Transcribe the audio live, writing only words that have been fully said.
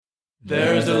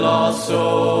There's a lost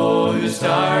soul who's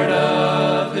tired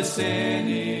of his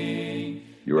sinning.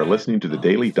 You are listening to the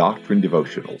Daily Doctrine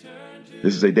Devotional.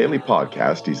 This is a daily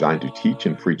podcast designed to teach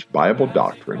and preach Bible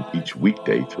doctrine each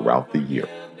weekday throughout the year.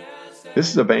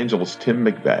 This is Evangelist Tim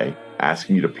McVeigh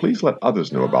asking you to please let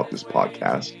others know about this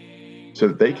podcast so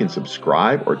that they can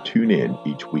subscribe or tune in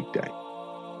each weekday.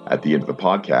 At the end of the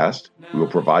podcast, we will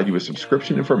provide you with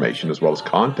subscription information as well as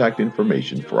contact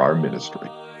information for our ministry.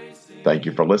 Thank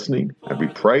you for listening, and we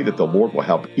pray that the Lord will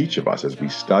help each of us as we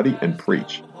study and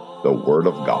preach the Word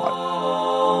of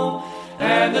God.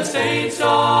 And the saints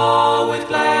all with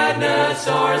gladness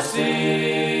are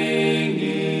singing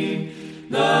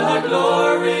the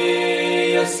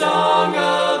glorious song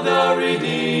of the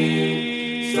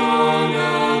redeemed, song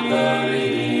of the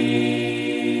redeemed.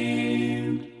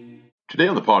 Today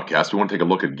on the podcast, we want to take a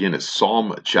look again at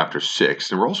Psalm chapter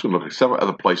 6, and we're also going to look at several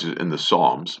other places in the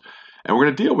Psalms. And we're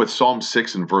going to deal with Psalm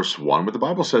 6 and verse 1, where the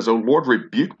Bible says, O Lord,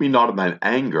 rebuke me not in thine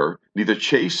anger, neither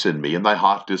chasten me in thy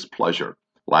hot displeasure.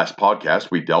 Last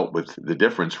podcast, we dealt with the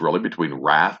difference, really, between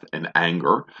wrath and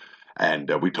anger.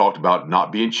 And we talked about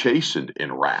not being chastened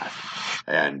in wrath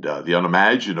and the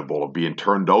unimaginable of being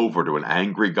turned over to an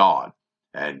angry God.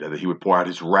 And that he would pour out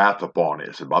his wrath upon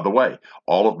us. And by the way,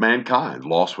 all of mankind,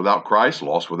 lost without Christ,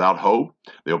 lost without hope,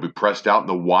 they'll be pressed out in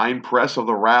the winepress of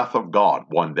the wrath of God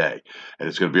one day. And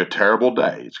it's going to be a terrible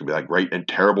day. It's going to be that great and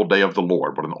terrible day of the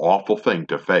Lord. What an awful thing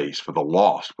to face for the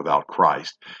lost without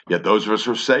Christ. Yet those of us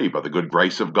who are saved by the good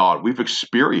grace of God, we've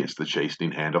experienced the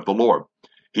chastening hand of the Lord.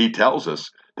 He tells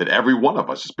us that every one of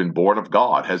us has been born of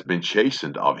God, has been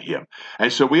chastened of him.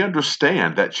 And so we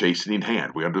understand that chastening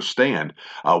hand. We understand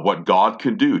what God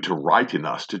can do to righten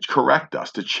us, to correct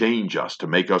us, to change us, to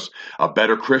make us a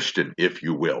better Christian, if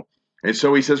you will. And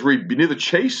so he says, neither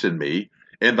chasten me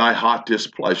in thy hot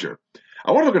displeasure.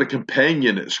 I want to look at a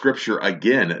companion scripture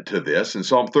again to this. In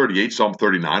Psalm 38, Psalm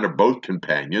 39 are both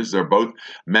companions. They're both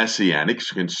Messianic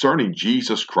concerning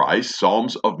Jesus Christ,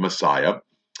 Psalms of Messiah.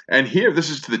 And here, this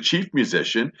is to the chief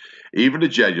musician, even to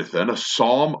Jeduthun, a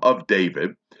psalm of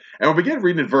David. And we'll begin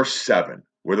reading in verse 7,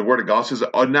 where the word of God says,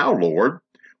 Now, Lord,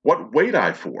 what wait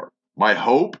I for? My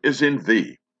hope is in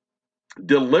thee.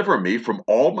 Deliver me from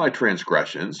all my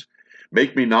transgressions.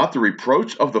 Make me not the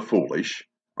reproach of the foolish.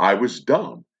 I was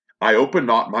dumb. I opened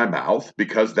not my mouth,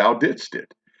 because thou didst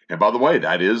it. And by the way,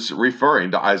 that is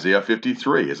referring to Isaiah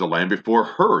 53, as a lamb before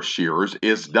her shearers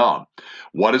is dumb.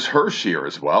 What is her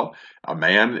shearers? Well, a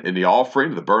man in the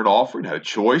offering, the burnt offering, had a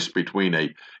choice between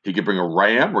he could bring a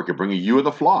ram or he could bring a ewe of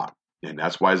the flock. And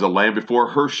that's why as a lamb before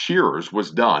her shearers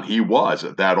was done, he was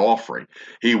that offering.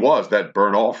 He was that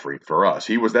burnt offering for us.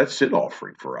 He was that sin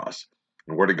offering for us.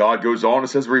 And the word of God goes on and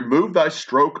says, Remove thy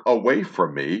stroke away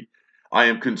from me. I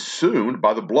am consumed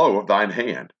by the blow of thine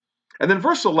hand. And then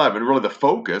verse 11, really the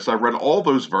focus, I read all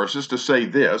those verses to say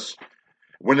this,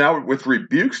 When thou with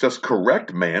rebukes dost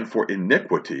correct man for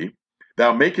iniquity,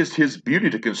 thou makest his beauty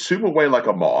to consume away like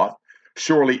a moth.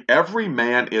 Surely every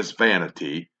man is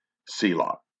vanity,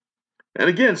 Selah. And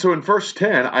again, so in verse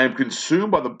 10, I am consumed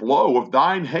by the blow of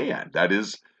thine hand. That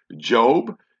is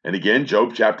Job. And again,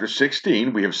 Job chapter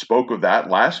 16, we have spoke of that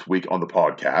last week on the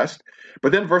podcast.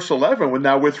 But then verse 11, when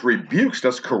thou with rebukes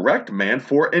dost correct man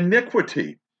for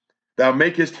iniquity, thou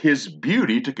makest his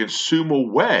beauty to consume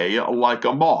away like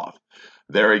a moth.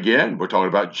 There again, we're talking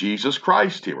about Jesus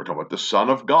Christ here. We're talking about the Son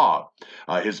of God.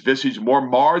 His visage more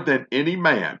marred than any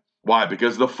man. Why?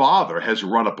 Because the Father has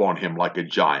run upon him like a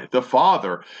giant. The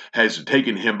Father has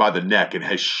taken him by the neck and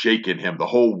has shaken him. The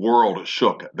whole world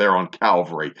shook there on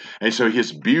Calvary. And so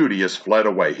his beauty is fled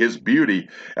away. His beauty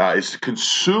is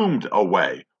consumed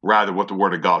away, rather what the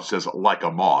Word of God says, like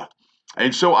a moth.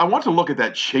 And so I want to look at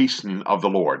that chastening of the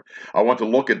Lord. I want to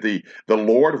look at the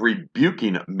Lord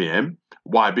rebuking men.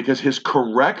 Why? Because his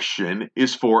correction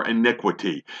is for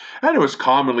iniquity. And it was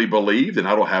commonly believed, and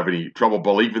I don't have any trouble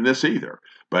believing this either,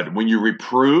 but when you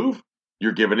reprove,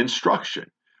 you're given instruction.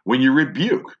 When you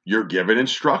rebuke, you're given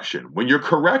instruction. When you're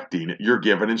correcting, you're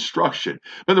given instruction.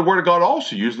 But the Word of God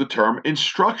also uses the term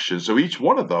instruction. So each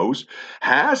one of those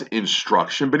has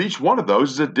instruction, but each one of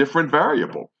those is a different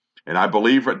variable. And I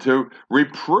believe that to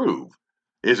reprove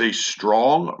is a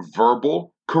strong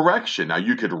verbal correction. Now,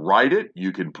 you could write it.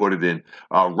 You can put it in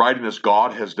writing as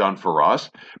God has done for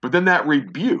us. But then that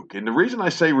rebuke, and the reason I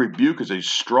say rebuke is a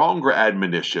stronger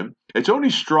admonition. It's only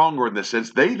stronger in the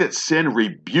sense they that sin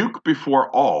rebuke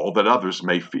before all that others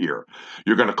may fear.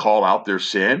 You're going to call out their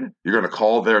sin. You're going to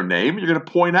call their name. You're going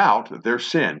to point out their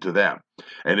sin to them.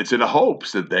 And it's in the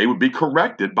hopes that they would be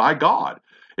corrected by God.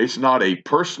 It's not a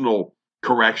personal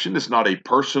Correction is not a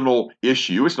personal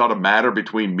issue. It's not a matter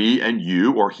between me and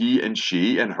you, or he and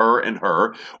she, and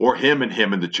her, or him and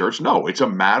him in the church. No, it's a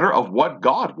matter of what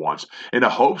God wants, in the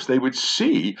hopes they would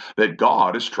see that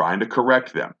God is trying to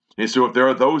correct them. And so if there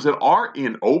are those that are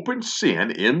in open sin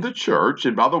in the church,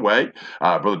 and by the way,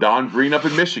 Brother Don Green up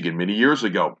in Michigan many years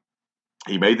ago,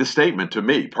 he made the statement to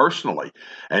me personally,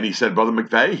 and he said, Brother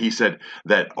McVeigh, he said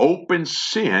that open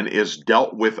sin is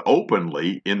dealt with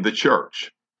openly in the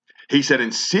church. He said,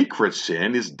 in secret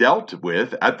sin is dealt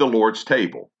with at the Lord's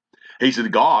table. He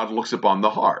said, God looks upon the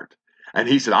heart. And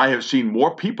he said, I have seen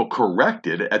more people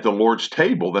corrected at the Lord's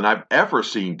table than I've ever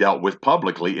seen dealt with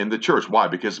publicly in the church. Why?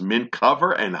 Because men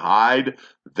cover and hide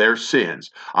their sins.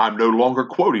 I'm no longer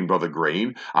quoting Brother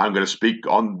Green. I'm going to speak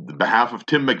on behalf of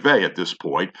Tim McVeigh at this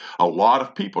point. A lot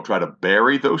of people try to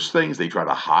bury those things. They try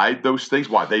to hide those things.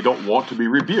 Why? They don't want to be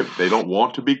rebuked. They don't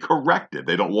want to be corrected.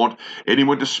 They don't want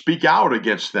anyone to speak out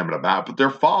against them about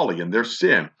their folly and their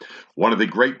sin. One of the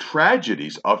great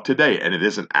tragedies of today, and it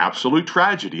is an absolute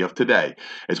tragedy of today,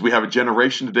 is we have a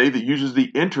generation today that uses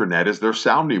the internet as their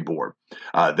sounding board.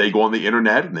 They go on the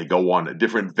internet and they go on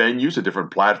different venues and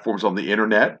different platforms on the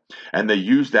internet, and they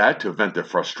use that to vent their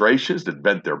frustrations, to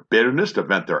vent their bitterness, to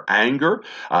vent their anger.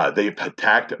 They've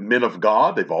attacked men of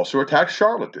God. They've also attacked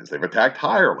charlatans. They've attacked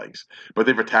hirelings, but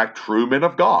they've attacked true men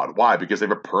of God. Why? Because they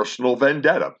have a personal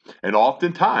vendetta. And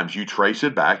oftentimes you trace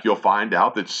it back, you'll find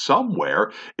out that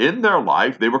somewhere in their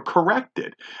life they were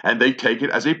corrected, and they take it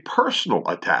as a personal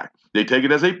attack. They take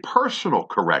it as a personal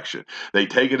correction. They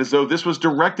take it as though this was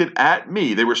directed at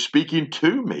me. They were speaking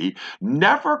to me,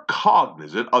 never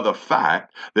cognizant of the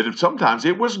fact that sometimes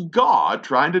it was God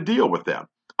trying to deal with them.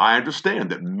 I understand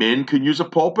that men can use a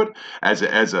pulpit as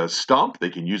a stump. They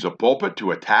can use a pulpit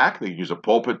to attack. They can use a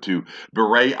pulpit to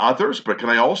berate others. But can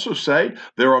I also say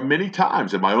there are many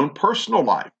times in my own personal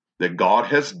life that God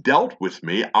has dealt with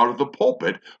me out of the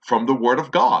pulpit from the Word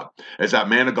of God. As that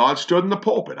man of God stood in the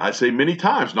pulpit, I say many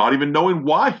times, not even knowing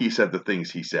why he said the things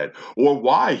he said, or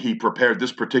why he prepared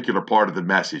this particular part of the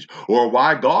message, or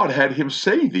why God had him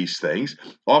say these things.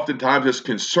 Oftentimes it's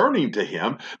concerning to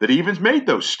him that he even made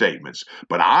those statements.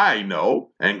 But I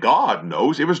know, and God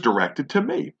knows, it was directed to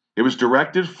me. It was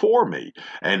directed for me.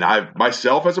 And I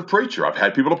myself as a preacher, I've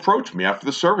had people approach me after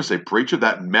the service, say, preacher,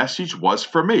 that message was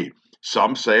for me.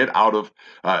 Some say it out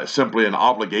of simply an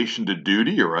obligation to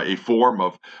duty or a form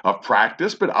of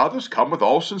practice, but others come with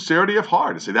all sincerity of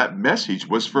heart and say that message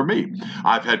was for me.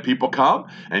 I've had people come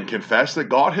and confess that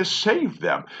God has saved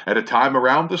them at a time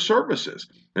around the services.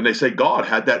 And they say, God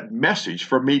had that message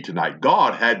for me tonight.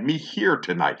 God had me here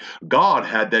tonight. God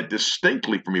had that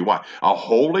distinctly for me. Why? A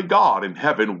holy God in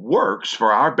heaven works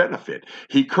for our benefit.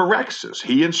 He corrects us.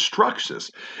 He instructs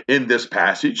us. In this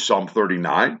passage, Psalm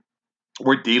 39,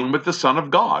 we're dealing with the Son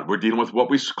of God. We're dealing with what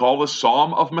we call a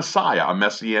Psalm of Messiah, a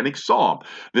Messianic psalm.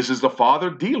 This is the Father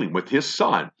dealing with his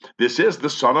Son. This is the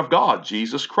Son of God,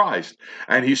 Jesus Christ.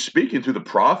 And he's speaking through the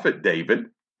prophet David.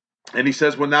 And he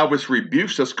says, when thou wast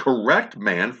rebuked us, correct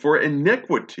man for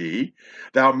iniquity,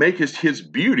 thou makest his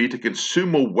beauty to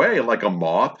consume away like a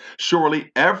moth.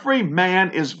 Surely every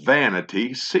man is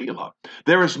vanity, Selah.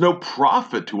 There is no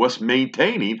profit to us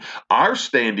maintaining our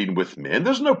standing with men.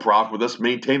 There's no profit with us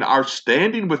maintaining our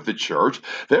standing with the church.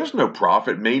 There's no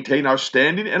profit maintaining our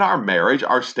standing in our marriage,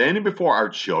 our standing before our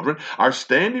children, our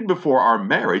standing before our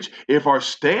marriage, if our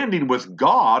standing with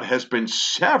God has been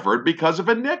severed because of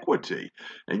iniquity.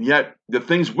 And yet, the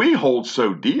things we hold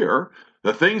so dear,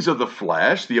 the things of the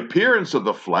flesh, the appearance of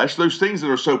the flesh, those things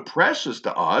that are so precious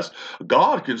to us,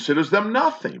 God considers them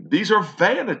nothing. These are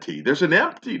vanity. There's an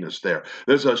emptiness there.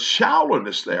 There's a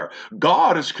shallowness there.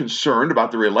 God is concerned about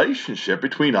the relationship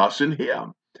between us and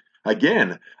him.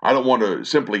 Again, I don't want to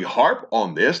simply harp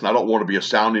on this, and I don't want to be a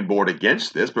sounding board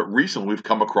against this, but recently we've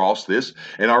come across this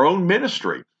in our own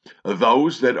ministry.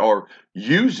 Those that are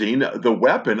using the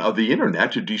weapon of the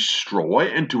internet to destroy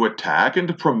and to attack and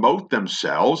to promote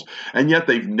themselves, and yet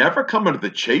they've never come under the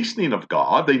chastening of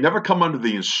God. They never come under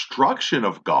the instruction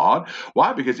of God.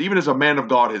 Why? Because even as a man of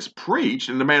God has preached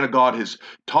and the man of God has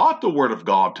taught the word of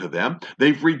God to them,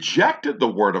 they've rejected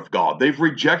the word of God. They've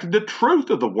rejected the truth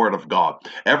of the word of God.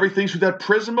 Everything's through that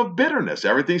prism of bitterness.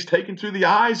 Everything's taken through the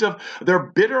eyes of their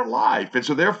bitter life. And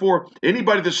so therefore,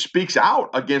 anybody that speaks out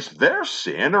against their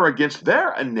sin or fire against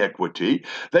their iniquity.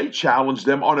 They challenge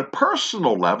them on a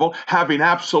personal level, having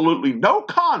absolutely no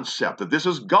concept that this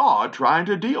is God trying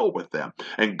to deal with them.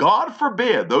 And God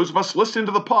forbid, those of us listening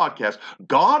to the podcast,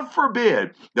 God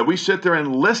forbid that we sit there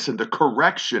and listen to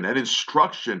correction and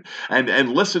instruction and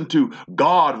listen to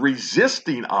God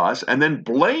resisting us and then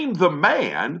blame the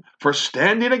man for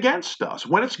standing against us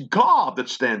when it's God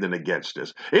that's standing against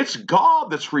us. It's God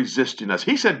that's resisting us.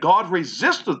 He said, God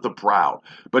resisteth the proud,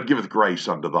 but giveth grace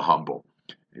unto the humble.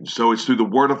 And so it's through the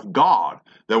Word of God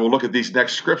that we'll look at these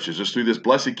next scriptures. It's through this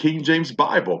blessed King James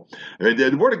Bible.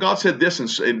 The Word of God said this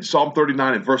in Psalm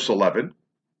 39 and verse 11,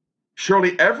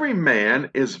 surely every man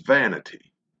is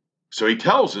vanity. So he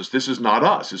tells us this is not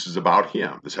us. This is about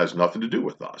him. This has nothing to do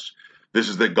with us. This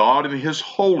is that God in his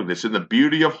holiness, in the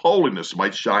beauty of holiness,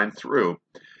 might shine through.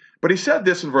 But he said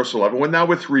this in verse 11, when thou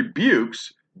with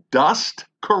rebukes dost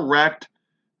correct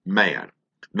man.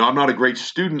 Now, I'm not a great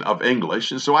student of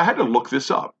English, and so I had to look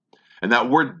this up. And that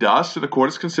word dust, in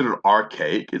accordance, is considered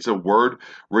archaic. It's a word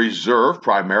reserved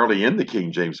primarily in the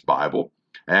King James Bible,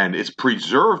 and it's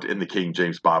preserved in the King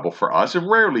James Bible for us and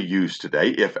rarely used today,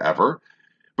 if ever.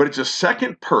 But it's a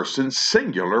second person,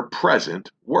 singular,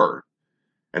 present word.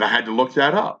 And I had to look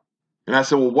that up. And I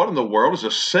said, well, what in the world is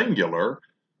a singular,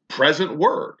 present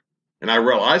word? And I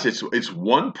realized it's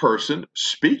one person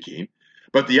speaking,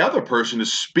 but the other person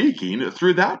is speaking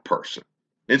through that person.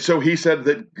 And so he said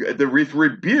that the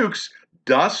rebukes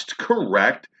dost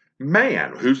correct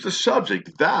man. Who's the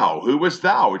subject? Thou. Who is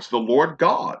thou? It's the Lord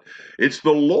God. It's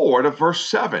the Lord of verse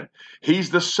 7. He's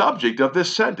the subject of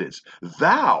this sentence.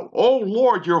 Thou, O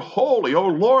Lord, you're holy. O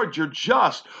Lord, you're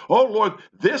just. O Lord,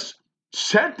 this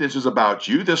sentence is about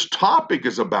you. This topic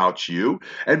is about you.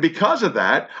 And because of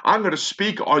that, I'm going to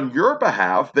speak on your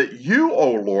behalf that you,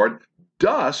 O Lord,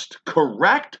 dost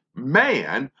correct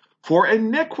man for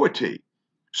iniquity.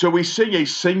 So we see a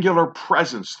singular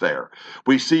presence there.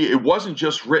 We see it wasn't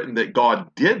just written that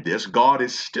God did this. God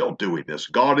is still doing this.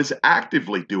 God is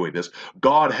actively doing this.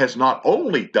 God has not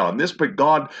only done this, but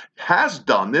God has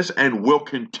done this and will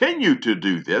continue to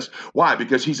do this. Why?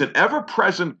 Because he's an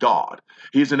ever-present God.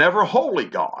 He's an ever-holy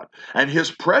God. And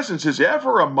his presence is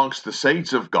ever amongst the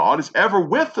saints of God, is ever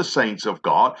with the saints of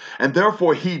God. And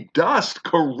therefore he does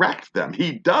correct them.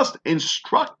 He does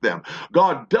instruct them.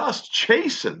 God does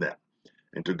chasten them.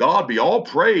 And to God be all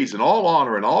praise and all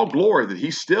honor and all glory that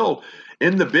he's still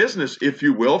in the business, if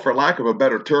you will, for lack of a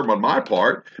better term on my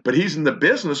part, but he's in the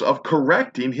business of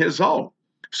correcting his own.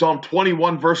 Psalm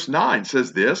 21 verse 9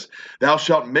 says this, thou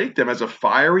shalt make them as a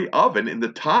fiery oven in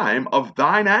the time of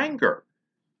thine anger.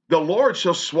 The Lord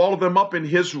shall swallow them up in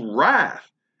his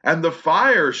wrath, and the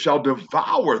fire shall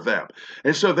devour them.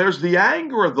 And so there's the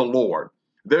anger of the Lord.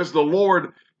 There's the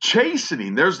Lord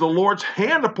chastening. There's the Lord's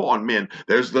hand upon men.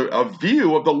 There's a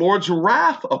view of the Lord's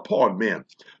wrath upon men.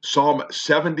 Psalm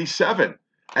 77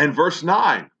 and verse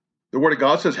 9. The word of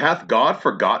God says, hath God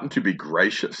forgotten to be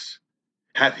gracious?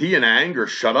 Hath he in anger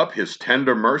shut up his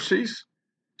tender mercies?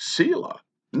 Selah.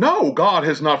 No, God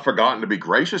has not forgotten to be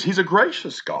gracious. He's a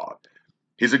gracious God.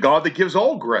 He's a God that gives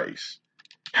all grace.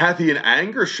 Hath he in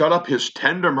anger shut up his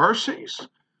tender mercies?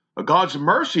 God's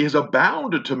mercy has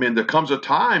abounded to men. There comes a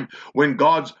time when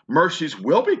God's mercies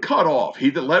will be cut off. He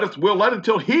that letteth will let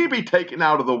until he be taken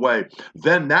out of the way.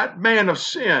 Then that man of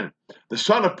sin, the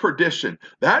son of perdition,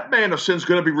 that man of sin is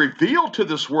going to be revealed to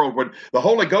this world when the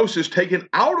Holy Ghost is taken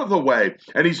out of the way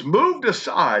and he's moved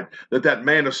aside that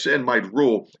man of sin might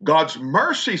rule. God's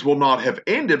mercies will not have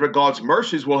ended, but God's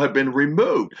mercies will have been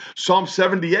removed. Psalm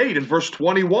 78 and verse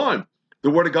 21, the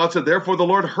word of God said, therefore the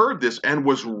Lord heard this and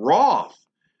was wroth.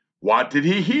 What did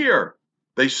he hear?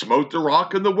 They smote the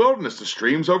rock in the wilderness. The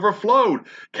streams overflowed.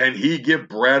 Can he give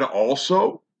bread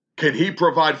also? Can he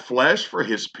provide flesh for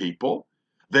his people?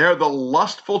 There the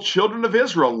lustful children of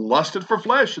Israel lusted for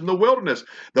flesh in the wilderness.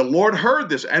 The Lord heard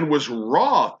this and was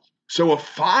wroth. So a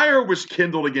fire was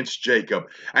kindled against Jacob,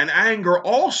 and anger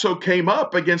also came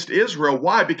up against Israel.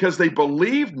 Why? Because they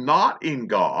believed not in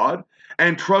God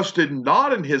and trusted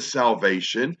not in his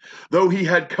salvation, though he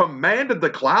had commanded the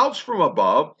clouds from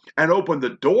above and opened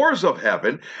the doors of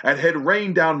heaven and had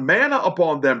rained down manna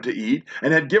upon them to eat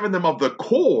and had given them of the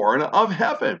corn of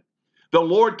heaven. The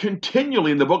Lord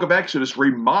continually in the book of Exodus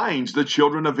reminds the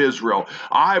children of Israel,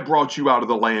 I brought you out of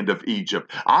the land of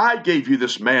Egypt. I gave you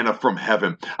this manna from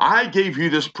heaven. I gave you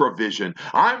this provision.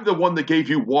 I'm the one that gave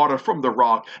you water from the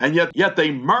rock. And yet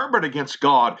they murmured against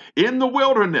God in the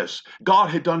wilderness. God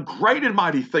had done great and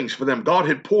mighty things for them. God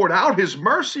had poured out his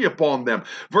mercy upon them.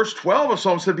 Verse 12 of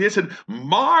Psalm 78 said,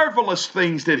 marvelous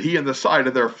things did he in the sight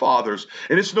of their fathers.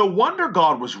 And it's no wonder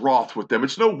God was wroth with them.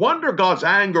 It's no wonder God's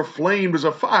anger flamed as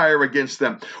a fire against against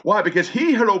them. Why? Because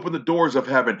he had opened the doors of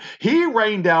heaven. He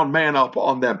rained down manna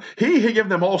upon them. He had given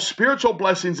them all spiritual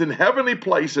blessings in heavenly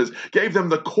places, gave them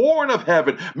the corn of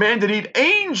heaven. Man did eat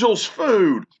angels'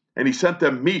 food. And he sent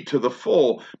them meat to the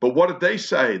full. But what did they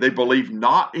say? They believed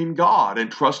not in God and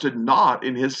trusted not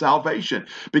in his salvation.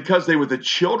 Because they were the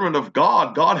children of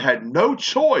God, God had no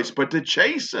choice but to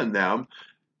chasten them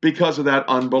because of that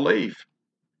unbelief.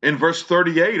 In verse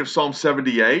 38 of Psalm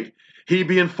 78, he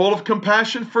being full of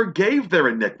compassion forgave their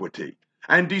iniquity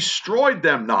and destroyed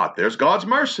them not. There's God's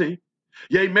mercy.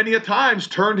 Yea, many a times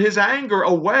turned his anger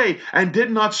away and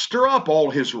did not stir up all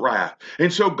his wrath.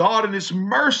 And so God in his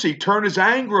mercy turned his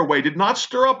anger away, did not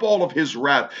stir up all of his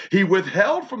wrath. He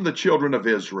withheld from the children of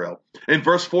Israel. In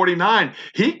verse 49,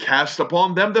 he cast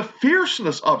upon them the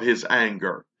fierceness of his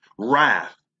anger,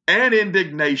 wrath, and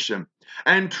indignation,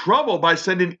 and trouble by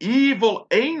sending evil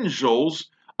angels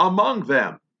among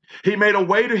them. He made a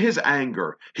way to his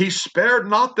anger. He spared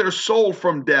not their soul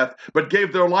from death, but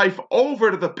gave their life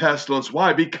over to the pestilence.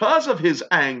 Why? Because of his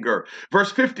anger.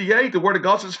 Verse 58, the word of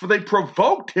God says, for they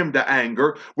provoked him to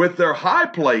anger with their high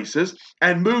places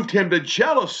and moved him to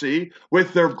jealousy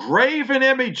with their graven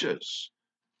images.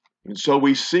 And so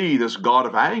we see this God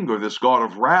of anger, this God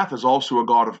of wrath is also a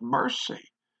God of mercy.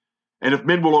 And if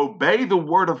men will obey the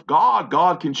word of God,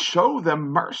 God can show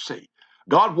them mercy.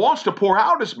 God wants to pour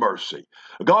out his mercy.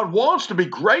 God wants to be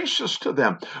gracious to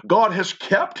them. God has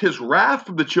kept his wrath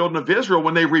from the children of Israel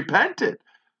when they repented.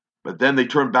 But then they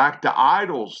turned back to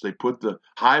idols. They put the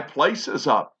high places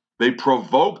up. They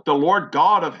provoked the Lord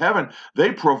God of heaven.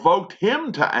 They provoked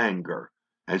him to anger.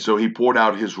 And so he poured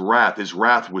out his wrath. His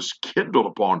wrath was kindled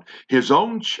upon his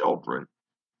own children.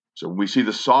 So we see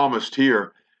the psalmist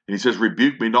here, and he says,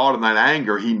 rebuke me not in thine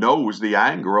anger. He knows the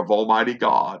anger of Almighty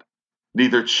God.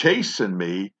 Neither chasten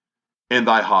me in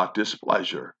thy hot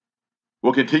displeasure.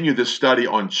 We'll continue this study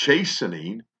on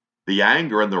chastening, the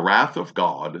anger and the wrath of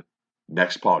God,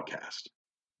 next podcast.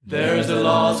 There is a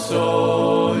lost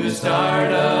soul who's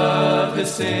tired of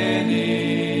his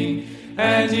sinning,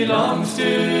 and he longs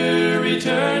to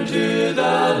return to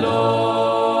the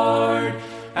Lord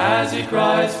as he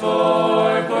cries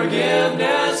for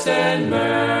forgiveness and mercy.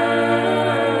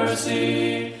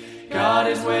 God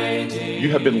is waiting.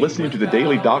 You have been listening to the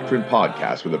Daily Doctrine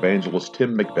Podcast with Evangelist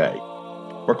Tim McVeigh.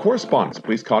 For correspondence,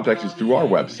 please contact us through our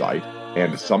website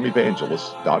and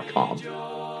someevangelists.com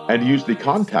and use the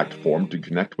contact form to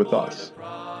connect with us.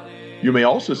 You may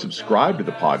also subscribe to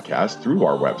the podcast through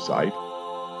our website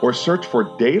or search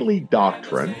for Daily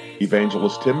Doctrine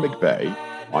Evangelist Tim McVeigh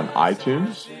on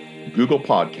iTunes, Google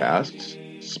Podcasts,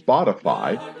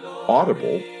 Spotify,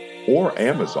 Audible, or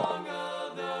Amazon.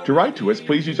 To write to us,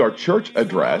 please use our church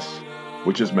address,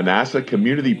 which is Manasseh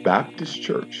Community Baptist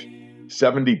Church,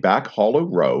 70 Back Hollow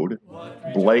Road,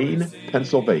 Blaine,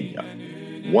 Pennsylvania,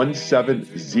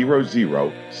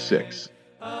 17006.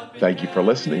 Thank you for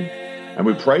listening, and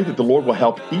we pray that the Lord will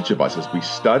help each of us as we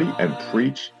study and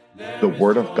preach the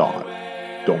Word of God.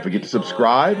 Don't forget to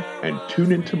subscribe and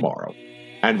tune in tomorrow.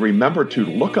 And remember to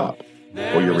look up,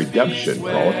 for your redemption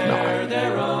draweth nigh.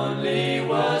 There only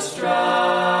was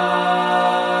strife.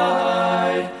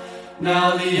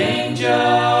 Now the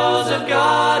angels of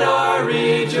God are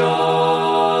rejoicing,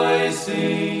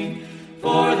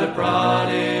 for the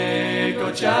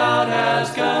prodigal child has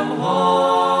come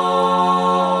home,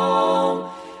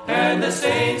 and the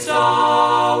saints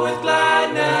all with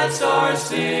gladness are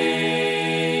singing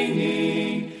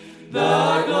the